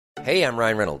Hey, I'm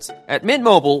Ryan Reynolds. At Mint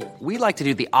Mobile, we like to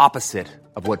do the opposite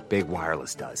of what Big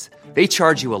Wireless does. They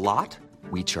charge you a lot,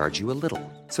 we charge you a little.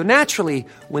 So naturally,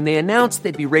 when they announced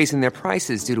they'd be raising their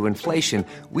prices due to inflation,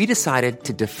 we decided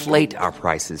to deflate our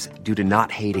prices due to not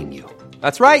hating you.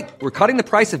 That's right. We're cutting the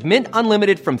price of Mint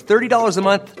Unlimited from $30 a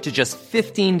month to just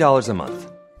 $15 a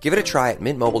month. Give it a try at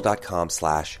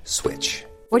mintmobile.com/switch.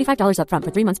 $45 up front for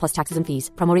 3 months plus taxes and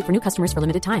fees. Promo rate for new customers for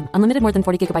limited time. Unlimited more than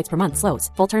 40 gigabytes per month. Slows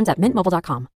full terms at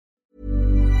mintmobile.com.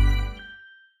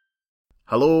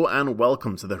 Hello and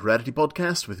welcome to the Heredity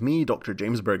Podcast with me, Dr.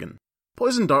 James Bergen.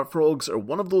 Poison dart frogs are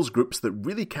one of those groups that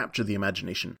really capture the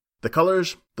imagination. The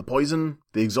colours, the poison,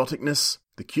 the exoticness,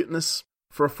 the cuteness.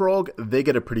 For a frog, they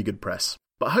get a pretty good press.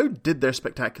 But how did their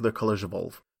spectacular colours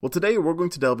evolve? Well, today we're going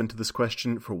to delve into this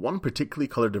question for one particularly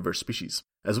colour diverse species,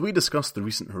 as we discuss the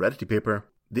recent Heredity paper,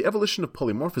 the evolution of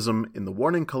polymorphism in the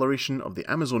warning coloration of the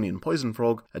Amazonian poison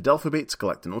frog, Adelphobates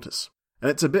galactinotus. And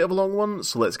it's a bit of a long one,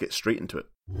 so let's get straight into it.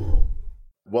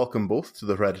 Welcome both to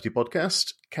the Heredity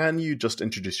Podcast. Can you just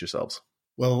introduce yourselves?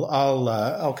 Well,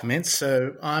 I'll commence.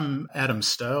 So I'm Adam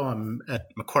Stowe. I'm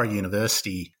at Macquarie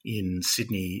University in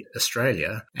Sydney,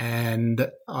 Australia,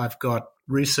 and I've got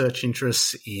research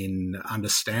interests in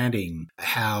understanding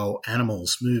how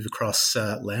animals move across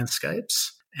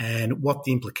landscapes and what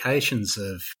the implications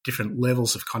of different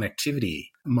levels of connectivity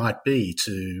might be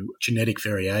to genetic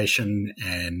variation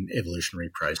and evolutionary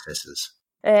processes.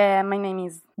 My name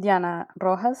is Diana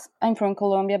Rojas. I'm from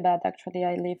Colombia, but actually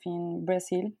I live in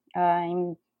Brazil.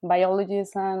 I'm a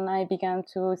biologist and I began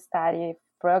to study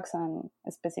frogs and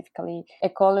specifically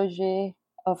ecology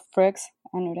of frogs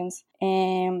and neurons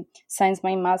since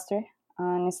my master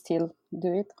and still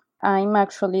do it. I'm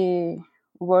actually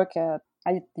work at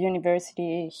a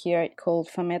university here called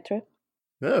FAMETRO.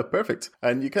 Yeah, perfect.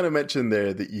 And you kind of mentioned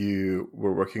there that you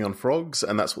were working on frogs,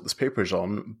 and that's what this paper's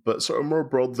on. But sort of more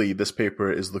broadly, this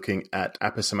paper is looking at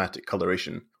aposematic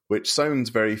coloration, which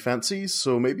sounds very fancy.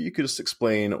 So maybe you could just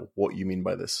explain what you mean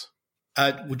by this.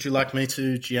 Would you like me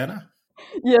to, Gianna?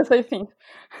 Yes, I think.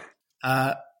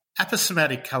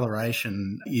 Aposematic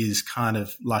coloration is kind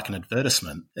of like an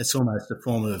advertisement. It's almost a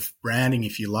form of branding,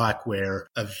 if you like, where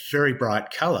a very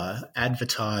bright colour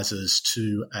advertises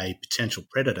to a potential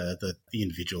predator that the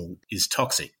individual is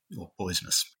toxic or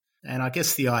poisonous. And I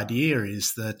guess the idea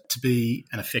is that to be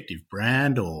an effective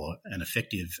brand or an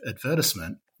effective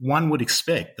advertisement, one would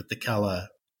expect that the colour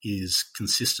is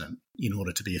consistent in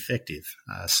order to be effective,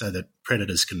 so that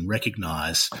predators can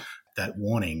recognise that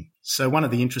warning. So one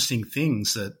of the interesting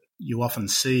things that you often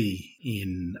see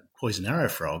in poison arrow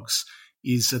frogs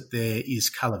is that there is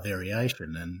colour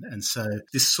variation. And so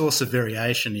this source of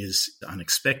variation is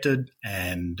unexpected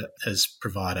and has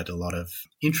provided a lot of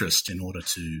interest in order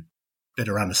to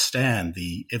better understand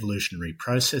the evolutionary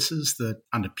processes that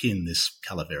underpin this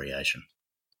colour variation.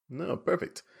 No,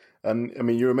 perfect. And I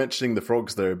mean, you were mentioning the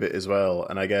frogs there a bit as well,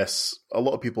 and I guess a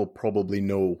lot of people probably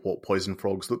know what poison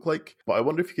frogs look like, but I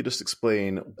wonder if you could just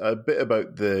explain a bit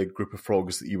about the group of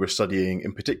frogs that you were studying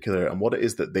in particular and what it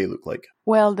is that they look like.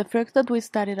 Well, the frogs that we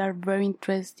studied are very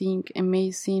interesting,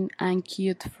 amazing, and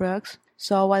cute frogs.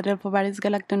 So Adelphobates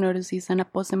galactinotus is an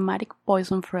aposematic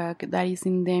poison frog that is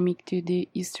endemic to the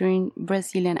eastern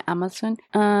Brazilian Amazon,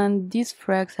 and these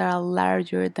frogs are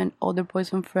larger than other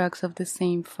poison frogs of the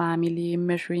same family,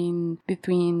 measuring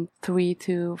between 3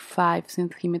 to 5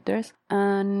 centimeters.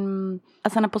 And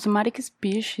as an aposematic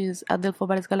species,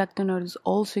 Adelphobates galactinotus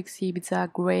also exhibits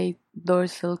a great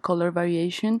dorsal color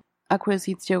variation across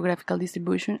its geographical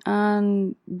distribution,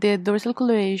 and the dorsal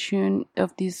coloration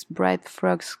of these bright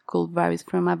frogs could vary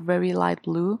from a very light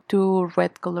blue to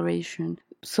red coloration.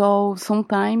 So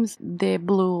sometimes the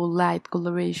blue light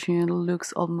coloration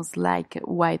looks almost like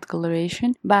white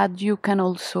coloration, but you can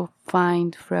also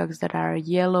find frogs that are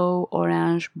yellow,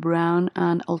 orange, brown,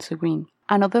 and also green.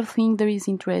 Another thing that is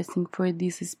interesting for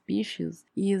this species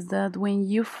is that when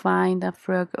you find a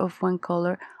frog of one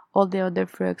color, all the other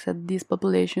frogs at these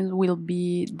populations will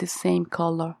be the same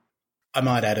color. I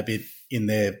might add a bit in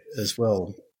there as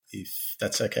well, if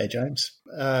that's okay, James.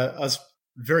 I was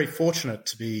very fortunate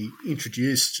to be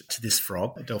introduced to this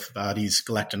frog, Adelphobates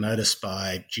galactinotus,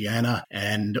 by Gianna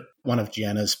and one of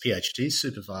Gianna's PhD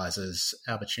supervisors,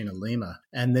 Albertina Lima.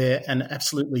 And they're an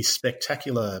absolutely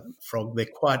spectacular frog. They're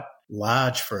quite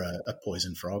large for a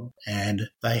poison frog, and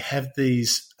they have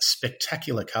these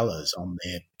spectacular colours on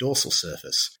their dorsal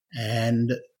surface.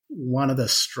 And one of the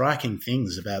striking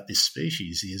things about this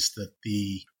species is that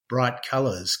the bright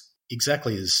colours,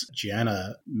 exactly as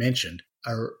Gianna mentioned,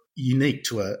 are unique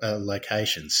to a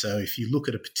location. So if you look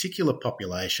at a particular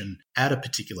population at a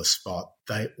particular spot,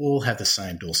 they all have the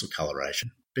same dorsal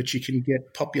coloration. but you can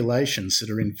get populations that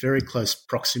are in very close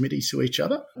proximity to each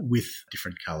other with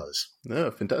different colours.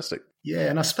 Oh, fantastic. Yeah,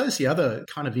 and I suppose the other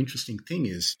kind of interesting thing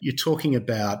is you're talking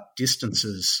about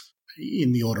distances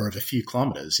in the order of a few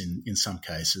kilometres in some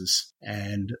cases.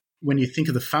 And when you think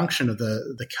of the function of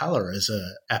the colour as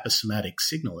an aposematic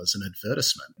signal, as an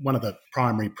advertisement, one of the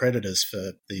primary predators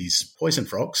for these poison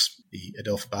frogs, the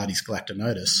Adelphobades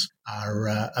galactonotus,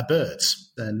 are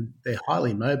birds. And they're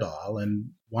highly mobile,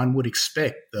 and one would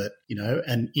expect that,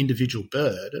 an individual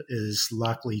bird is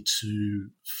likely to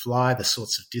fly the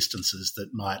sorts of distances that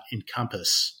might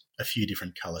encompass a few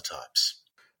different colour types.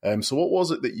 So what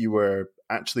was it that you were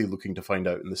actually looking to find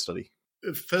out in the study?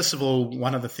 First of all,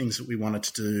 one of the things that we wanted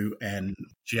to do, and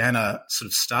Gianna sort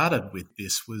of started with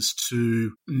this, was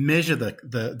to measure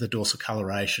the dorsal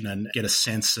coloration and get a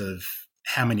sense of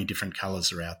how many different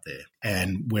colours are out there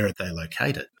and where are they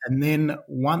located. And then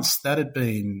once that had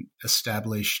been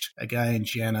established, again,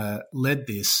 Gianna led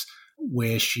this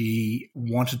where she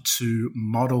wanted to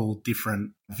model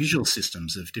different visual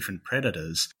systems of different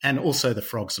predators and also the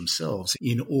frogs themselves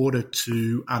in order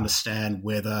to understand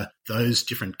whether those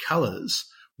different colours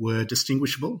were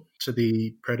distinguishable to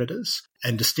the predators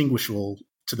and distinguishable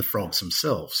to the frogs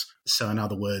themselves. So in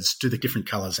other words, do the different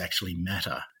colours actually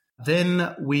matter?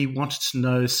 Then we wanted to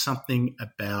know something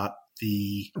about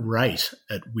the rate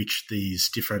at which these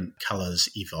different colours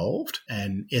evolved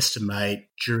and estimate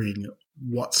during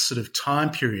what sort of time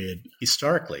period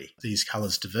historically these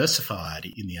colours diversified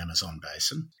in the Amazon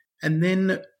basin. And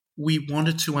then we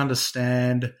wanted to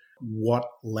understand what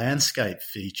landscape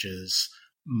features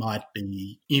might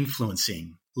be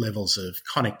influencing levels of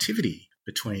connectivity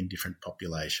between different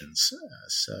populations.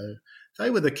 So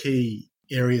they were the key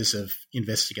areas of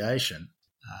investigation.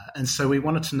 And so we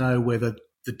wanted to know whether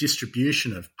the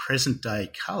distribution of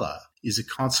present-day colour is a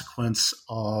consequence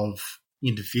of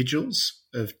individuals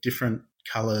of different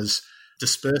colours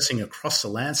dispersing across the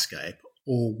landscape,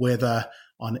 or whether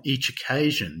on each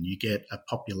occasion you get a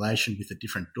population with a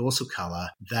different dorsal colour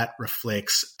that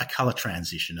reflects a colour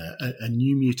transition, a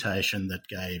new mutation that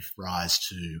gave rise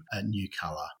to a new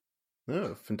colour.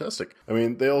 Oh, fantastic. I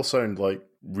mean, they all sound like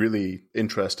really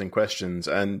interesting questions.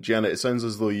 And Gianna, it sounds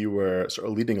as though you were sort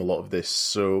of leading a lot of this.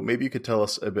 So maybe you could tell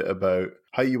us a bit about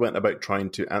how you went about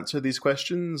trying to answer these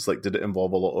questions. Like, did it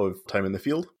involve a lot of time in the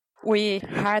field? We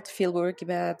had field work,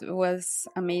 but it was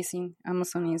amazing.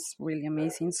 Amazon is really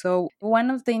amazing. So one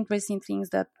of the interesting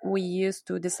things that we used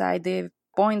to decide the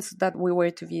points that we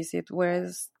were to visit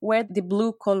was where the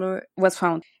blue color was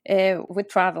found. We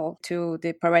traveled to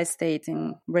the Pará state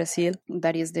in Brazil.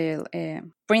 That is the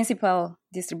principal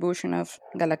distribution of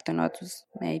Galactonotus,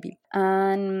 maybe.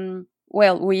 And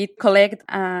well, we collect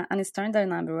a standard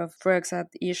number of frogs at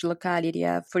each locality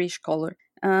for each color.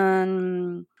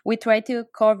 And we try to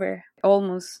cover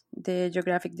almost the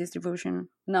geographic distribution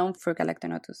known for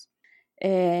Galactonotus.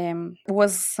 It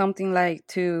was something like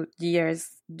 2 years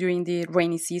during the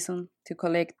rainy season to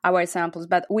collect our samples,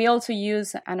 but we also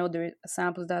use another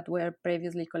samples that were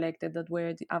previously collected that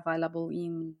were available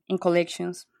in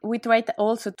collections. We tried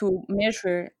also to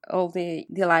measure all the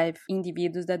live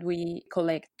individuals that we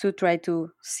collect to try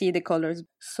to see the colors.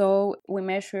 So we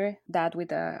measure that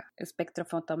with a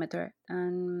spectrophotometer,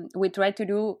 and we try to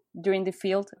do during the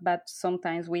field, but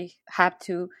sometimes we have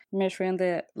to measure in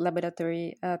the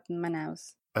laboratory at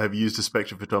Manaus. I have used a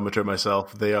spectrophotometer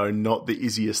myself. They are not the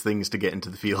easiest things to get into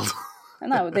the field.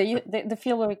 No, the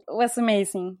fieldwork was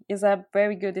amazing. It's a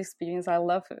very good experience. I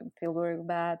love fieldwork,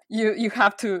 but you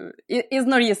have to. It's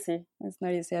not easy. It's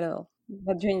not easy at all.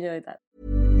 But you enjoy that.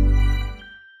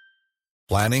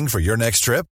 Planning for your next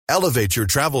trip? Elevate your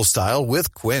travel style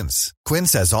with Quince.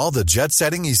 Quince has all the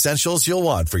jet-setting essentials you'll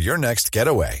want for your next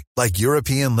getaway, like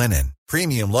European linen,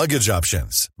 premium luggage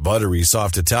options, buttery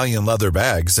soft Italian leather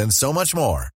bags, and so much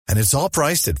more. And it's all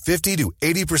priced at 50 to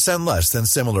 80% less than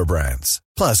similar brands.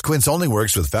 Plus, Quince only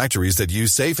works with factories that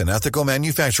use safe and ethical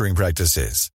manufacturing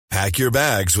practices. Pack your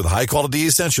bags with high-quality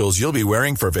essentials you'll be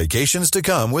wearing for vacations to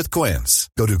come with Quince.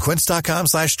 Go to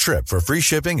quince.com/trip for free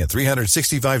shipping and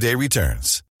 365-day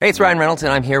returns. Hey, it's Ryan Reynolds,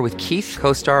 and I'm here with Keith,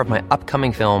 co-star of my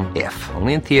upcoming film, If,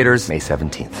 only in theaters May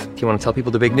 17th. Do you want to tell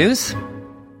people the big news?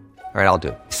 All right, I'll do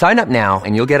it. Sign up now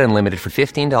and you'll get unlimited for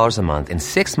 $15 a month and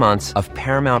 6 months of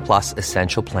Paramount Plus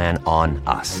Essential Plan on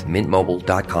us.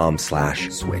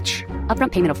 MintMobile.com/switch.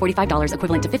 Upfront payment of $45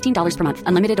 equivalent to $15 per month.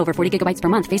 Unlimited over 40 gigabytes per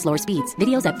month. Face lower speeds.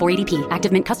 Videos at 480p.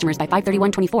 Active Mint customers by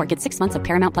 531.24 get 6 months of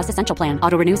Paramount Plus Essential Plan.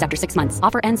 Auto renews after 6 months.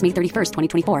 Offer ends May 31st,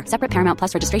 2024. Separate Paramount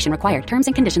Plus registration required. Terms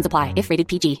and conditions apply if rated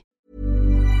PG.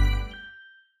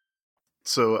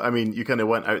 So, I mean, you kind of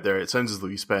went out there. It sounds as though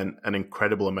you spent an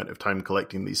incredible amount of time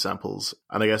collecting these samples.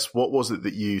 And I guess, what was it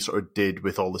that you sort of did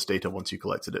with all this data once you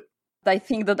collected it? I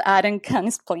think that Adam can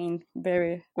explain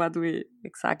very what we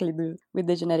exactly do with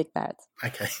the genetic parts.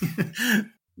 Okay.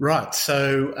 Right.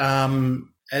 So,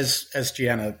 as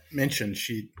Gianna mentioned,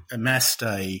 she amassed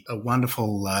a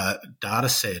wonderful data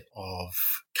set of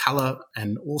colour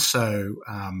and also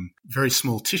very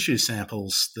small tissue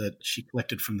samples that she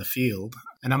collected from the field.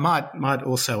 And I might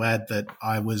also add that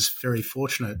I was very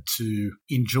fortunate to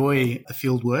enjoy the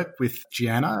field work with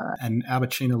Gianna and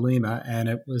Albertina Lima, and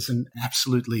it was an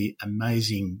absolutely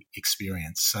amazing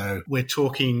experience. So we're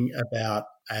talking about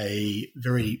a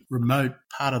very remote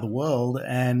part of the world,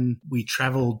 and we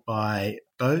travelled by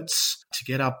boats to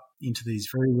get up into these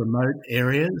very remote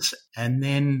areas and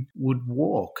then would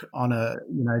walk on a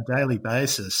daily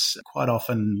basis, quite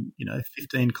often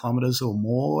 15 kilometres or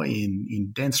more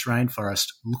in dense rainforest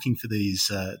looking for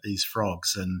these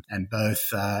frogs. And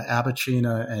both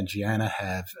Albertina and Gianna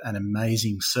have an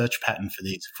amazing search pattern for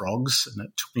these frogs, and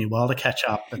it took me a while to catch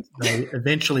up, but they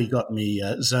eventually got me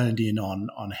zoned in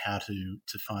on how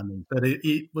to find them. But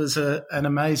it was an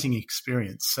amazing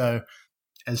experience. So,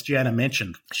 as Gianna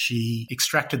mentioned, she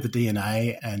extracted the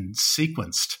DNA and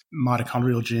sequenced two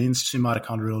mitochondrial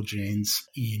genes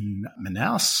in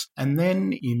Manaus. And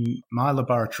then in my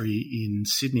laboratory in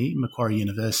Sydney, Macquarie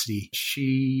University,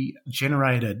 she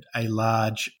generated a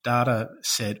large data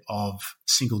set of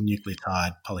single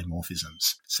nucleotide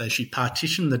polymorphisms. So she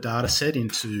partitioned the data set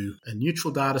into a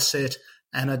neutral data set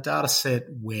and a data set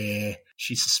where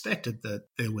she suspected that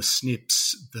there were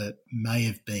SNPs that may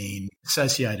have been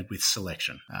associated with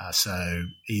selection. So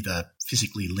either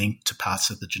physically linked to parts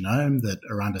of the genome that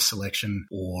are under selection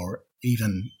or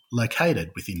even located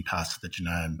within parts of the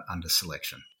genome under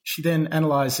selection. She then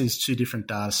analysed these two different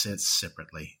data sets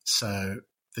separately. So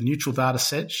the neutral data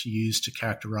set she used to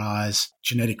characterise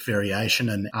genetic variation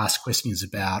and ask questions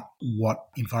about what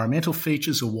environmental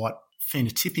features or what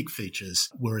phenotypic features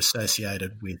were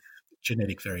associated with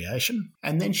genetic variation.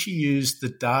 And then she used the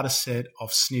data set of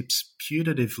SNPs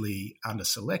putatively under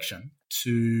selection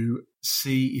to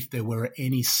see if there were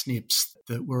any SNPs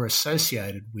that were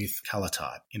associated with colour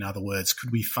type. In other words,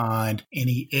 could we find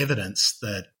any evidence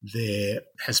that there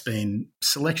has been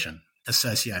selection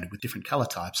associated with different colour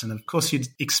types? And of course, you'd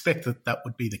expect that that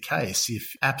would be the case.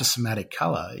 If aposematic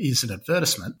colour is an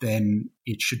advertisement, then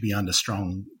it should be under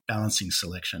strong balancing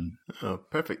selection. Oh,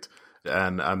 perfect.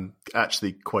 And I'm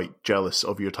actually quite jealous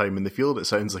of your time in the field. It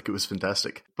sounds like it was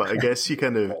fantastic. But I guess you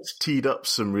kind of teed up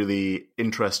some really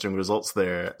interesting results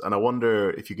there. And I wonder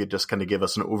if you could just kind of give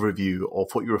us an overview of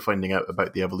what you were finding out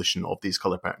about the evolution of these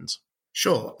colour patterns.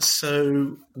 Sure.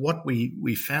 So what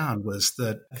we found was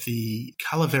that the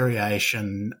colour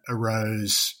variation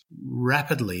arose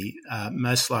rapidly,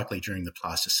 most likely during the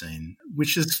Pleistocene,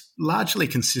 which is largely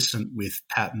consistent with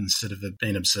patterns that have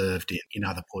been observed in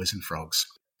other poison frogs.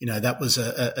 That was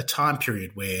a time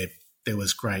period where there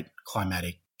was great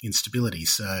climatic instability.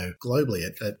 So globally,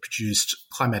 it produced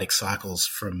climatic cycles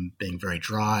from being very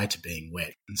dry to being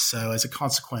wet. And so as a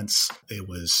consequence, there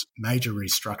was major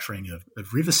restructuring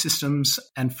of river systems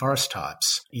and forest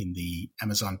types in the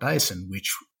Amazon basin,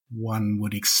 which one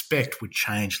would expect would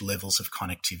change levels of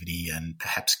connectivity and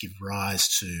perhaps give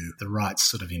rise to the right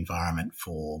sort of environment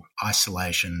for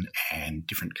isolation and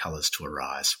different colours to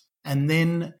arise. And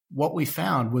then what we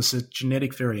found was that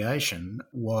genetic variation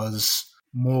was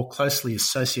more closely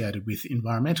associated with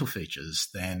environmental features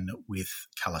than with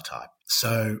colour type.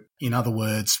 So, in other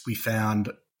words, we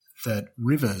found that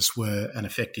rivers were an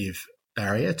effective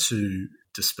barrier to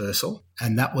dispersal,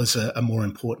 and that was a more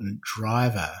important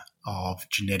driver of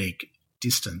genetic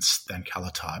distance than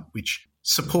colour type, which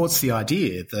supports the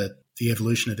idea that the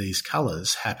evolution of these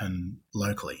colours happen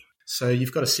locally. So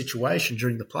you've got a situation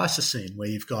during the Pleistocene where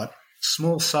you've got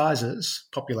small sizes,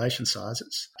 population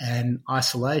sizes, and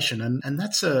isolation. And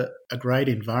that's a great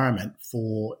environment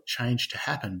for change to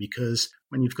happen, because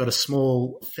when you've got a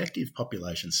small effective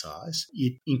population size,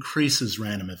 it increases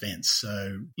random events.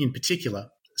 So in particular,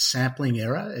 sampling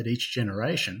error at each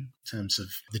generation in terms of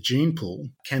the gene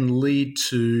pool can lead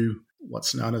to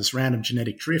what's known as random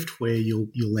genetic drift, where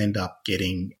you'll end up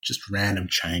getting just random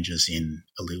changes in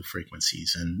allele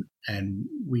frequencies. And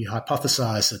we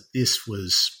hypothesized that this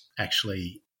was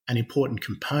actually an important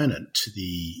component to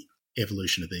the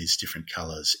evolution of these different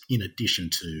colours in addition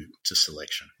to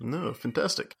selection. No,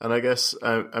 fantastic. And I guess,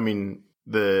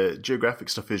 the geographic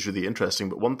stuff is really interesting,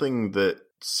 but one thing that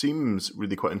seems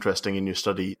really quite interesting in your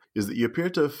study is that you appear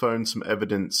to have found some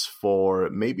evidence for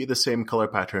maybe the same colour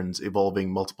patterns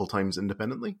evolving multiple times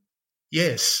independently.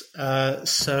 Yes.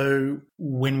 So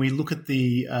when we look at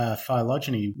the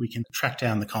phylogeny, we can track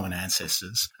down the common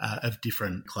ancestors of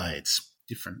different clades,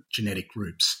 different genetic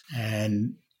groups.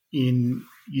 And in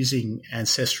using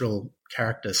ancestral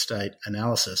character state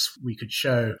analysis, we could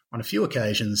show on a few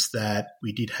occasions that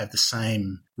we did have the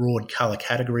same broad colour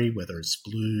category, whether it's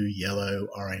blue, yellow,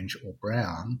 orange or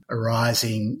brown,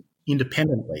 arising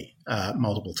independently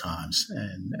multiple times.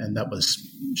 And that was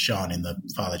shown in the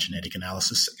phylogenetic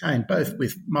analysis, again, both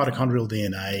with mitochondrial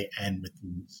DNA and with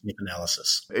SNP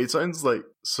analysis. It sounds like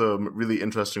some really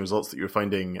interesting results that you're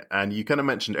finding. And you kind of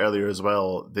mentioned earlier as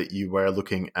well that you were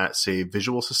looking at, say,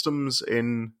 visual systems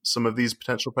in some of these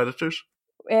potential predators.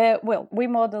 Well, we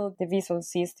model the visual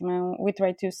system and we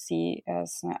try to see,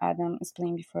 as Adam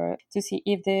explained before, to see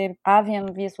if the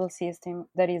avian visual system,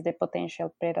 that is the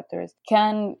potential predators,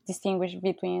 can distinguish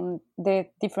between the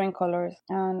different colors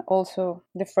and also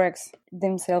the frogs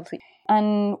themselves.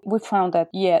 And we found that,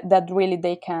 that really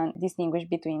they can distinguish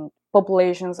between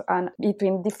populations and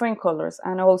between different colors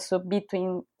and also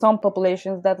between some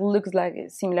populations that looks like a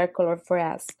similar color for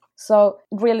us. So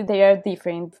really they are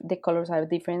different, the colors are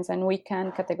different, and we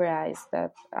can categorize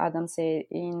that, Adam said,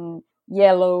 in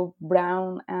yellow,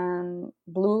 brown, and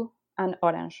blue, and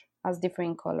orange as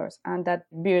different colors, and that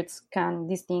birds can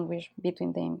distinguish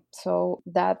between them. So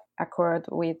that occurred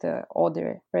with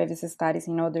other previous studies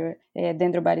in other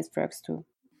Dendrobates frogs too.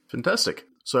 Fantastic.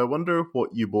 So I wonder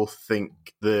what you both think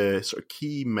the sort of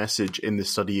key message in this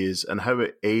study is and how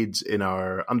it aids in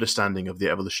our understanding of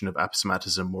the evolution of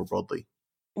aposematism more broadly.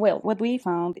 Well, what we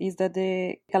found is that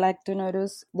the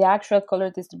Galactonotus, the actual color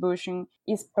distribution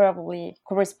is probably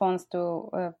corresponds to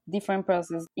a different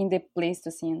process in the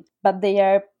Pleistocene, but they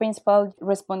are principally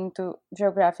responding to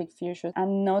geographic features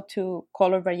and not to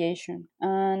color variation.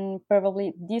 And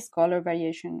probably this color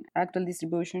variation, actual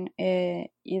distribution,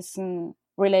 is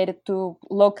related to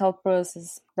local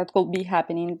process that could be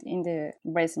happening in the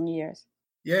recent years.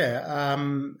 Yeah.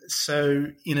 So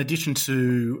in addition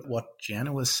to what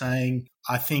Gianna was saying,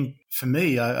 I think for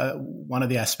me, one of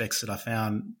the aspects that I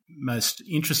found most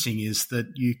interesting is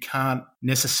that you can't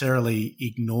necessarily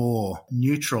ignore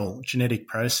neutral genetic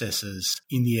processes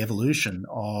in the evolution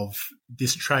of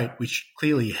this trait, which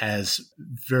clearly has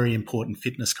very important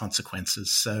fitness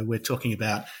consequences. So we're talking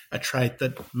about a trait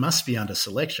that must be under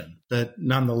selection, but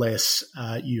nonetheless,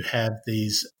 you have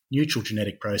these neutral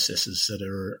genetic processes that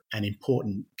are an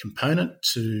important component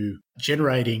to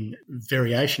generating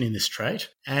variation in this trait,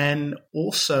 and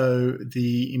also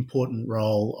the important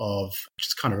role of,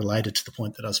 just kind of related to the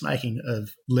point that I was making,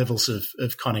 of levels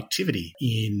of connectivity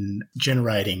in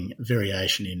generating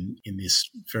variation in this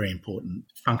very important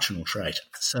functional trait.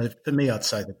 So for me, I'd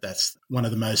say that that's one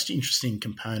of the most interesting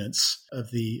components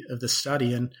of the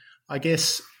study. And I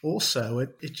guess also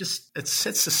it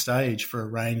sets the stage for a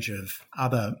range of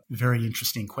other very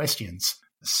interesting questions.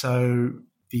 So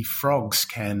the frogs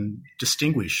can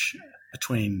distinguish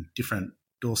between different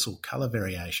dorsal colour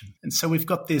variation. And so we've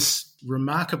got this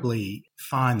remarkably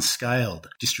fine-scaled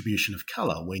distribution of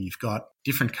colour where you've got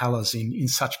different colours in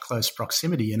such close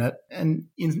proximity in it. And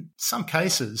in some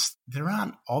cases, there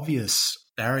aren't obvious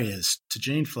barriers to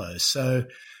gene flow. So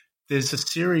there's a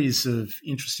series of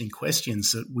interesting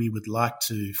questions that we would like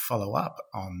to follow up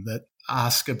on that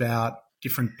ask about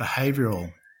different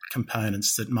behavioural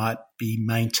components that might be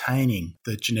maintaining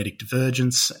the genetic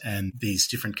divergence and these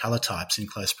different colour types in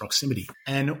close proximity.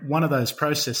 And one of those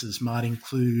processes might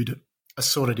include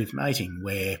assortative mating,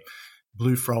 where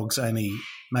blue frogs only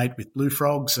mate with blue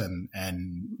frogs and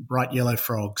bright yellow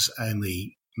frogs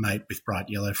only mate with bright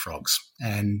yellow frogs.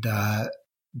 And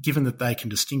given that they can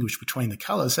distinguish between the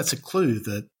colours, that's a clue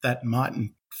that might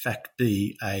in fact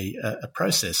be a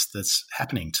process that's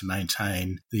happening to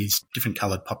maintain these different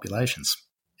coloured populations.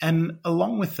 And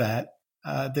along with that,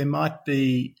 there might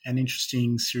be an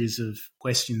interesting series of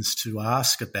questions to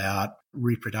ask about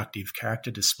reproductive character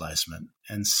displacement.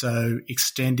 And so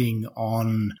extending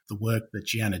on the work that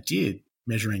Gianna did,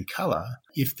 measuring colour,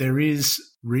 if there is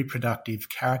reproductive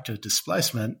character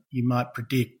displacement, you might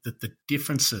predict that the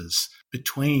differences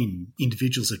between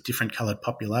individuals of different coloured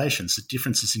populations, the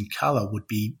differences in colour would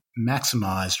be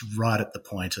maximised right at the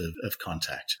point of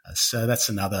contact. So that's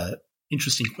another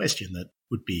interesting question that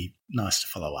would be nice to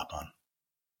follow up on.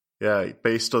 Yeah,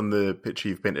 based on the picture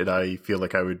you've painted, I feel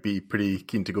like I would be pretty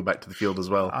keen to go back to the field as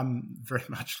well. I'm very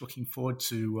much looking forward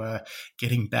to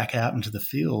getting back out into the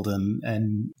field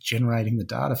and generating the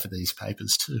data for these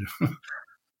papers too.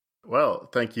 Well,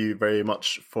 thank you very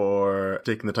much for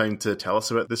taking the time to tell us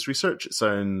about this research. It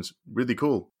sounds really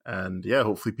cool. And yeah,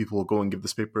 hopefully people will go and give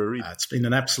this paper a read. It's been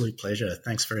an absolute pleasure.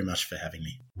 Thanks very much for having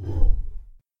me.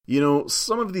 You know,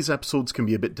 some of these episodes can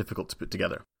be a bit difficult to put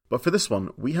together, but for this one,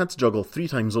 we had to juggle 3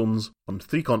 time zones on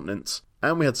 3 continents,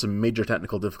 and we had some major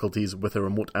technical difficulties with a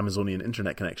remote Amazonian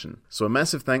internet connection. So a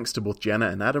massive thanks to both Gianna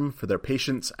and Adam for their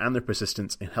patience and their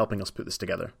persistence in helping us put this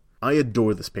together. I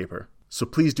adore this paper, so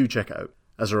please do check it out.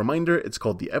 As a reminder, it's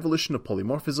called The Evolution of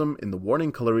Polymorphism in the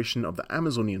Warning Coloration of the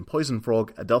Amazonian Poison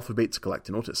Frog Adelphobates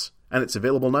galactinotus, and it's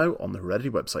available now on the Heredity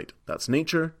website. That's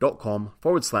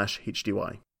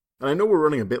nature.com/HDY. And I know we're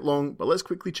running a bit long, but let's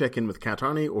quickly check in with Kat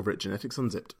Arney over at Genetics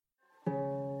Unzipped.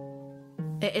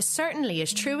 It is certainly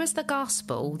as true as the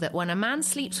gospel that when a man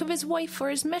sleeps with his wife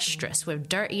or his mistress with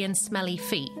dirty and smelly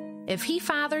feet, if he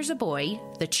fathers a boy,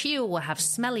 the child will have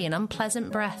smelly and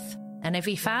unpleasant breath. And if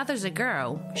he fathers a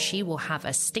girl, she will have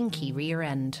a stinky rear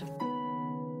end.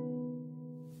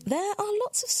 There are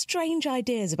lots of strange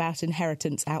ideas about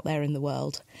inheritance out there in the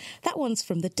world. That one's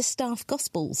from the Distaff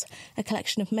Gospels, a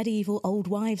collection of medieval old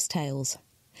wives' tales.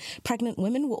 Pregnant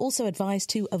women were also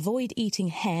advised to avoid eating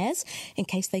hares in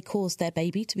case they caused their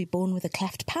baby to be born with a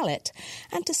cleft palate,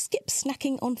 and to skip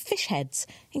snacking on fish heads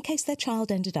in case their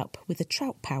child ended up with a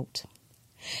trout pout.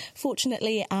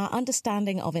 Fortunately, our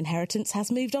understanding of inheritance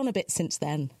has moved on a bit since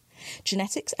then.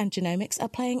 Genetics and genomics are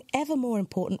playing ever more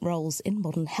important roles in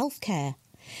modern healthcare.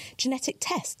 Genetic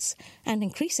tests and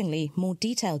increasingly more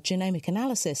detailed genomic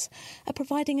analysis are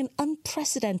providing an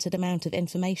unprecedented amount of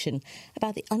information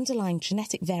about the underlying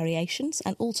genetic variations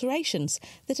and alterations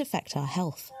that affect our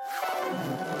health.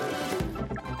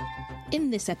 In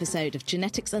this episode of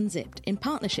Genetics Unzipped, in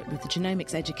partnership with the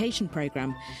Genomics Education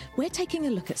Programme, we're taking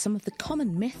a look at some of the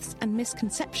common myths and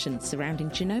misconceptions surrounding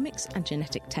genomics and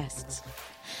genetic tests.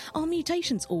 Are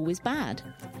mutations always bad?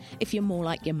 If you're more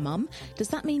like your mum, does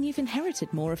that mean you've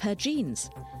inherited more of her genes?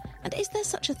 And is there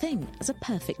such a thing as a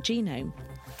perfect genome?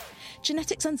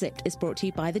 Genetics Unzipped is brought to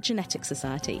you by the Genetics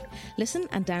Society. Listen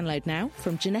and download now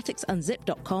from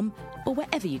geneticsunzipped.com or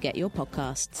wherever you get your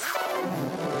podcasts.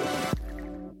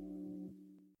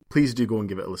 Please do go and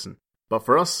give it a listen. But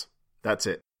for us, that's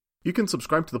it. You can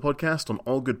subscribe to the podcast on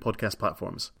all good podcast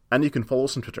platforms, and you can follow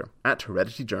us on Twitter at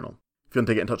Heredity Journal. If you want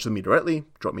to get in touch with me directly,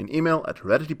 drop me an email at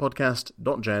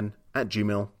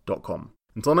hereditypodcast.gen@gmail.com.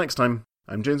 Until next time,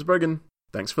 I'm James Bergen.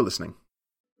 Thanks for listening.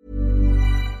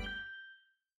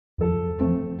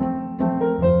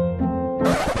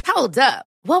 Hold up.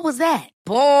 What was that?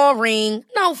 Boring.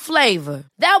 No flavor.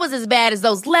 That was as bad as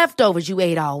those leftovers you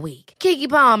ate all week. Keke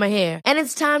Palmer here. And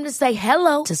it's time to say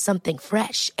hello to something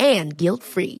fresh and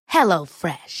guilt-free.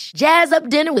 HelloFresh. Jazz up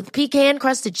dinner with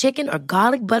pecan-crusted chicken or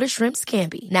garlic butter shrimp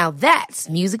scampi. Now that's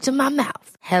music to my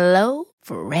mouth.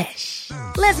 HelloFresh.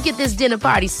 Let's get this dinner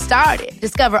party started.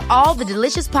 Discover all the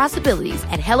delicious possibilities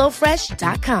at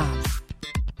HelloFresh.com.